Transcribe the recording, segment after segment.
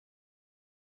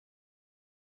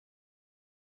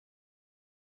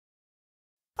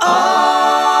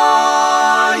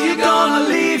Oh, you're gonna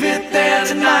leave it there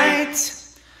tonight.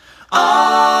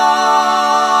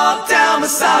 Oh, down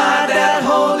beside that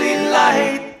holy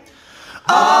light.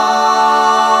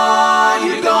 Oh,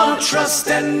 you're gonna trust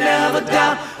and never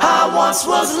doubt. I once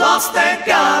was lost, thank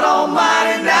God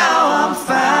Almighty, now I'm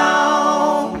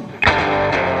found.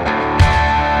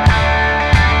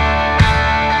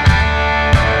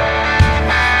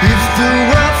 If the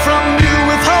world from you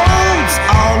withholds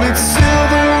all its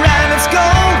silver and its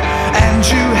gold, and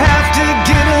you have to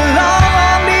get along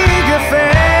on eager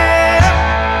fare,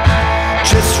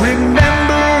 just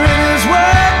remember in His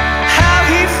word how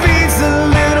He feeds the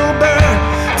little bird.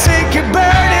 Take your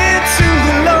burden to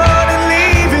the Lord and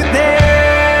leave it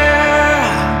there.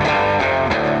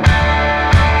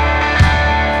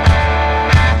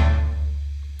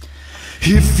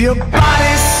 If your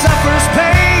body suffers pain,